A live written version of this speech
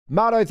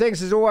Marto,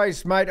 thanks as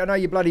always, mate. I know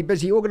you're bloody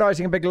busy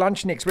organising a big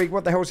lunch next week.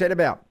 What the hell's that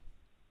about?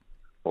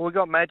 Well, we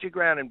got Magic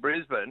Round in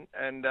Brisbane,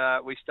 and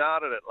we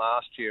started it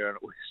last year, and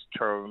it was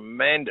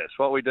tremendous.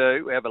 What we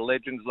do, we have a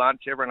Legends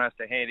lunch. Everyone has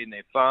to hand in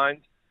their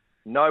phones.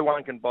 No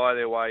one can buy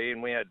their way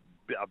in. We had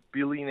a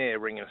billionaire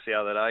ring us the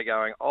other day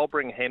going, I'll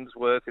bring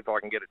Hemsworth if I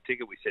can get a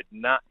ticket. We said,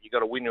 nah, you got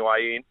to win your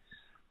way in.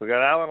 We've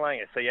got Alan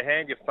Langer. So you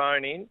hand your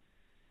phone in.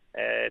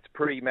 It's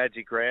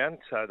pre-Magic Round,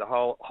 so the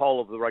whole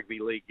of the rugby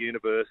league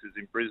universe is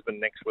in Brisbane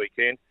next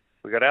weekend.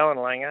 We've got Alan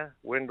Langer,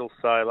 Wendell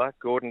Saylor,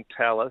 Gordon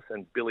Tallis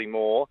and Billy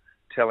Moore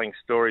telling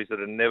stories that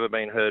have never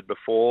been heard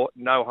before.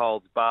 No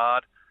holds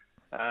barred,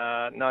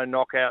 no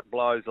knockout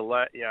blows,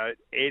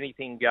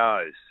 anything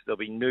goes. There'll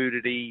be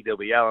nudity, there'll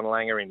be Alan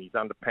Langer in his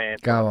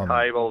underpants on the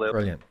table.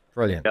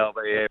 Brilliant. There'll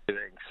be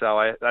everything.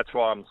 So that's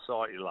why I'm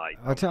slightly late.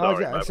 I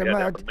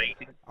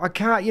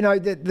can't,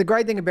 the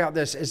great thing about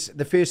this is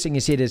the first thing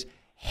you said is,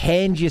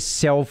 hand your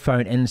cell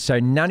phone in so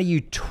none of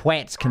you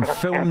twats can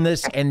film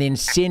this and then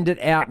send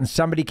it out and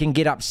somebody can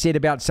get upset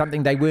about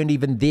something they weren't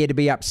even there to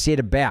be upset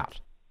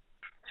about.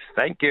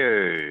 Thank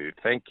you.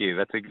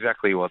 That's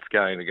exactly what's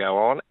going to go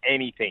on.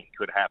 Anything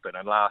could happen.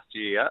 And last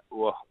year,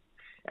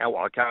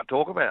 I can't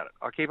talk about it.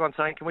 I keep on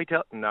saying, can we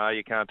tell? No,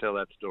 you can't tell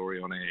that story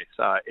on air.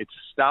 So it's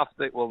stuff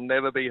that will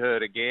never be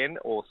heard again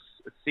or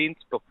since,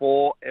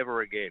 before,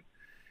 ever again.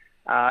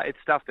 It's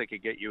stuff that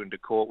could get you into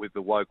court with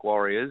the woke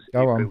warriors if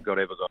it ever got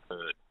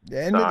heard.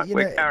 And so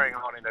we're carrying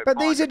on. But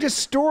these are just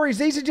stories.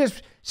 These are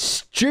just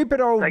stupid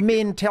old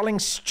men telling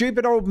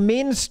stupid old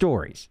men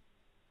stories.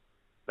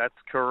 That's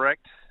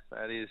correct.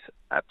 That is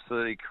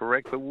absolutely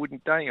correct. But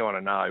don't you want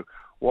to know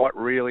what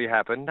really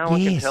happened? No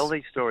one can tell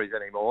these stories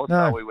anymore.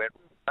 No. So we went,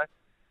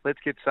 let's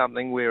get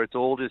something where it's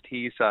all just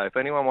hearsay. If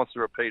anyone wants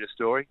to repeat a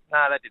story,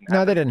 that didn't happen.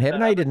 No, they didn't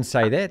happen. No, you didn't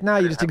say that. No,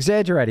 you're just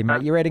exaggerating,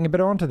 mate. You're adding a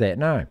bit onto that.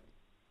 No.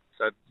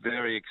 So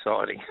very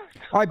exciting.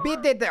 I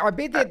bet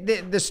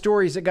that the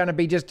stories are going to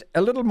be just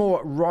a little more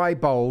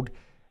ribald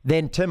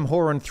than Tim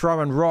Horan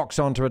throwing rocks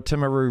onto a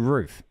Timaru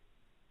roof.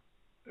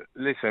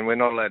 Listen, we're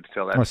not allowed to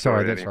tell that story. Oh,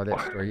 sorry, that's right, that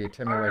story. Yeah,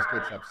 Tim always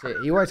gets upset.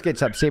 He always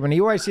gets upset when he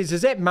always says,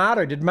 is that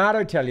Marto? Did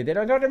Marto tell you that?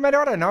 I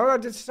don't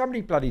know.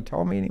 Somebody bloody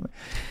told me anyway.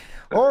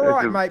 All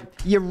right, mate.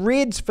 Your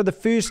Reds, for the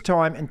first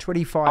time in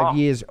 25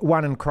 years,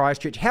 won in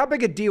Christchurch. How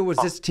big a deal was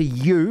this to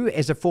you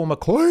as a former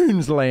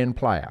Queensland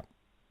player?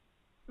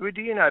 Well,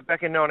 do you know,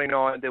 back in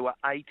 99, there were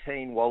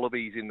 18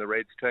 Wallabies in the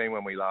Reds team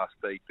when we last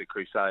beat the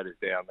Crusaders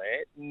down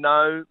there.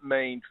 No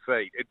mean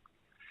feat.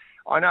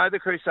 I know the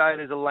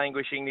Crusaders are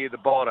languishing near the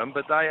bottom,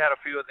 but they had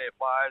a few of their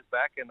players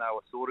back and they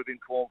were sort of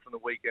informed from the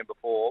weekend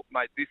before.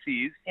 Mate, this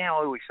is,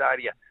 how do we say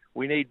to you,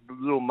 we need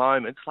little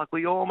moments. Like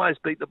we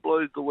almost beat the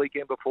Blues the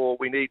weekend before.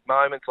 We need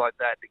moments like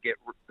that to get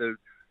the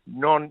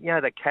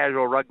the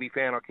casual rugby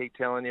fan I keep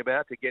telling you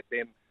about, to get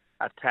them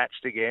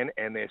attached again,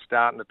 and they're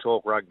starting to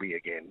talk rugby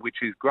again, which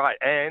is great.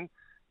 And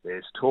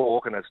there's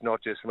talk, and it's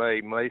not just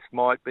me. This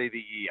might be the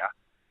year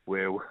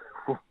where we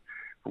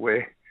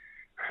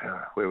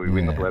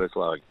win the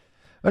Bledisloe.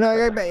 Well, no,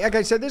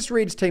 okay, so this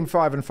Reds team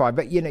 5-5,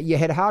 but you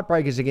had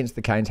heartbreakers against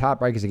the Canes,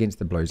 heartbreakers against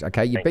the Blues.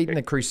 Okay, you've beaten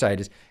the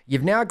Crusaders.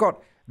 You've now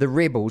got the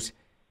Rebels.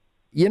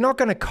 You're not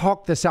going to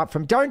cock this up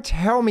from. Don't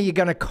tell me you're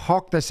going to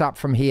cock this up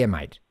from here,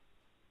 mate.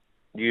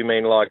 You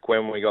mean like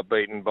when we got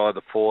beaten by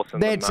the Force?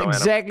 That's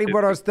exactly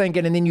what I was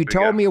thinking. And then you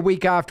told me a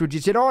week afterwards,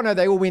 you said, oh, no,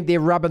 they all went there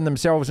rubbing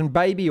themselves in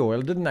baby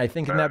oil, didn't they,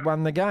 thinking they'd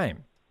won the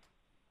game?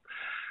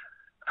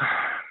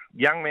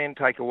 Young men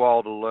take a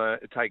while to learn.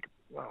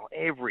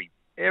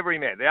 Every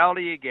man. The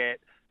older you get,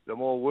 the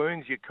more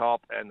wounds you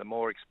cop and the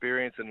more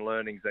experience and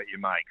learnings that you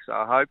make. So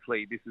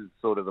hopefully this is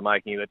sort of the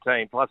making of the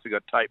team. Plus we've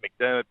got Tate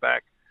McDermott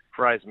back,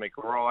 Fraser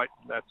McWright.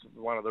 That's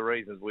one of the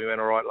reasons we went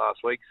all right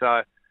last week.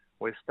 So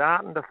we're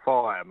starting to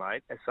fire,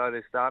 mate. So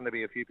there's starting to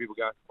be a few people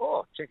going,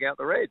 oh, check out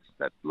the Reds.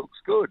 That looks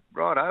good.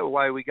 Righto,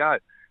 away we go.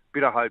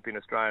 Bit of hope in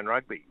Australian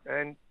rugby.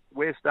 And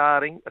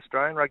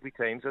Australian rugby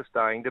teams are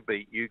starting to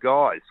beat you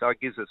guys. So it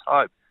gives us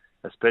hope,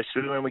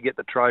 especially when we get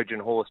the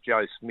Trojan horse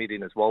Joe Smith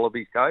in as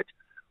Wallabies coach.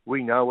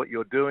 We know what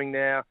you're doing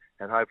now,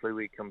 and hopefully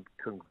we can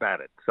combat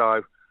it.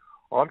 So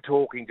I'm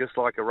talking just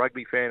like a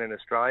rugby fan in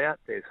Australia.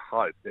 There's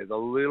hope. There's a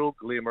little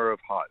glimmer of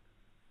hope.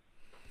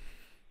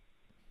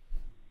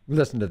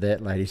 Listen to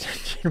that, ladies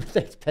and gentlemen.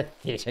 That's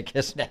pathetic,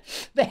 isn't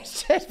it?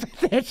 That's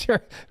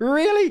pathetic.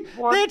 Really?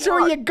 That's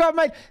all you got,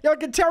 mate? You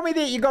can tell me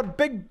that you got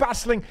big,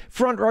 bustling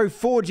front row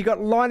forwards. You got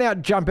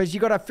line-out jumpers.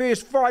 You got a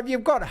first five.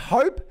 You've got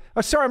hope.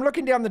 Oh, sorry, I'm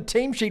looking down the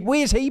team sheet.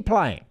 Where's he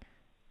playing?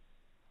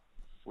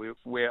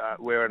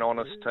 We're an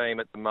honest team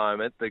at the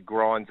moment that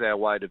grinds our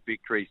way to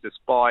victories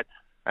despite,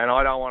 and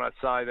I don't want to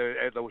say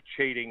the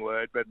cheating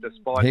word, but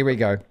despite... Here we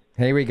go.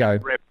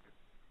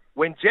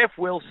 When Jeff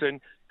Wilson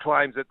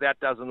claims that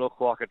doesn't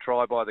look like a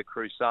try by the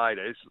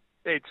Crusaders,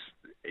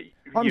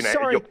 I'm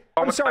sorry.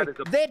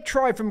 That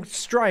try from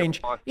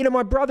Strange,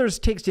 my brother's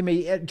texting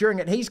me during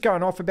it. He's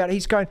going off about it.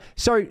 He's going,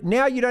 so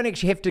now you don't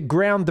actually have to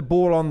ground the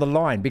ball on the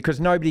line because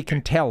nobody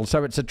can tell.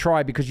 So it's a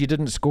try because you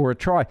didn't score a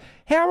try.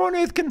 How on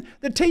earth can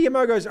the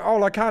TMO goes,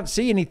 oh, I can't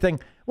see anything.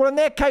 Well, in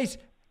that case,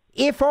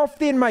 F off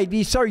then, mate.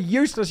 You're so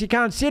useless you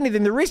can't see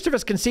anything. The rest of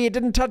us can see it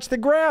didn't touch the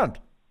ground.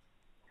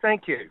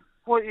 Thank you.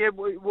 Well,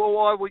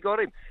 why have we got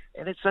him?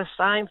 And it's the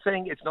same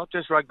thing. It's not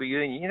just rugby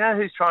union. You know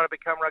who's trying to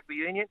become rugby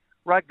union?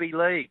 Rugby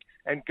league.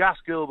 And Gus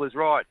Gill was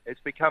right. It's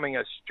becoming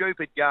a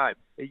stupid game.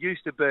 It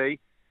used to be,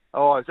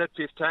 oh, is that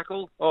fifth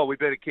tackle? Oh, we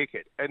better kick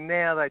it. And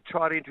now they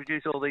try to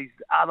introduce all these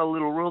other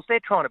little rules. They're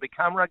trying to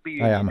become rugby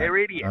union. They're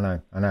idiots.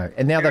 I know.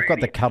 And now they've got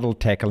the cuddle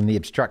tackle and the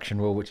obstruction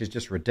rule, which is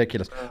just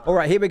ridiculous. All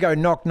right, here we go.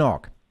 Knock,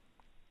 knock.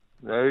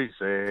 Who's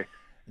there?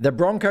 The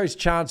Broncos'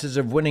 chances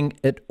of winning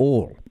it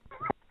all.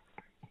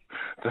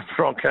 The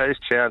Broncos'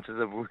 chances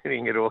of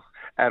winning it all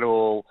at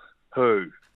all. Who?